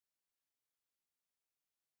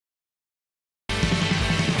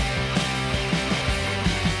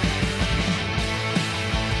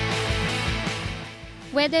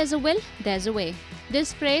Where there's a will, there's a way.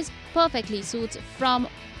 This phrase perfectly suits from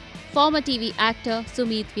former TV actor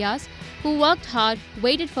Sumeet Vyas, who worked hard,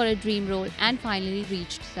 waited for a dream role and finally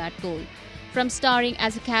reached that goal. From starring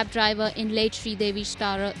as a cab driver in late Sridevi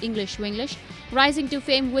starrer English Vinglish, rising to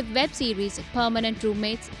fame with web series Permanent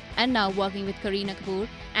Roommates, and now working with Kareena Kapoor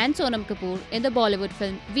and Sonam Kapoor in the Bollywood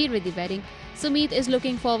film Veere Di Wedding, Sumeet is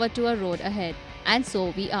looking forward to a road ahead. And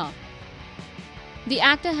so we are. The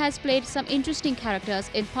actor has played some interesting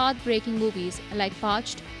characters in path-breaking movies like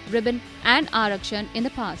Parched, Ribbon and Aarakshan in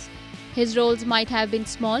the past. His roles might have been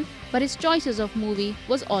small, but his choices of movie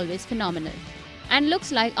was always phenomenal. And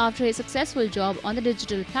looks like after his successful job on the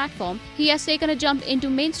digital platform, he has taken a jump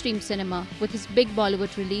into mainstream cinema with his big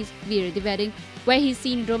Bollywood release Veere Di Wedding, where he's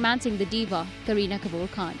seen romancing the diva Kareena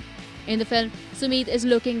Kapoor Khan. In the film, Sumeet is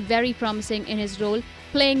looking very promising in his role,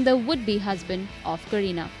 playing the would-be husband of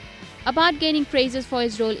Kareena. Apart gaining praises for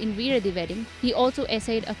his role in Veere Di Wedding, he also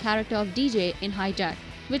essayed a character of DJ in Hijack,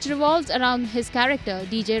 which revolves around his character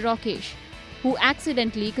DJ Rakesh, who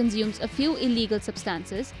accidentally consumes a few illegal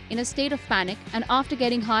substances in a state of panic and after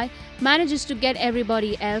getting high, manages to get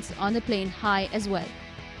everybody else on the plane high as well.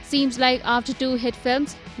 Seems like after 2 hit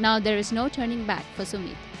films, now there is no turning back for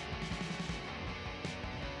Sumeet.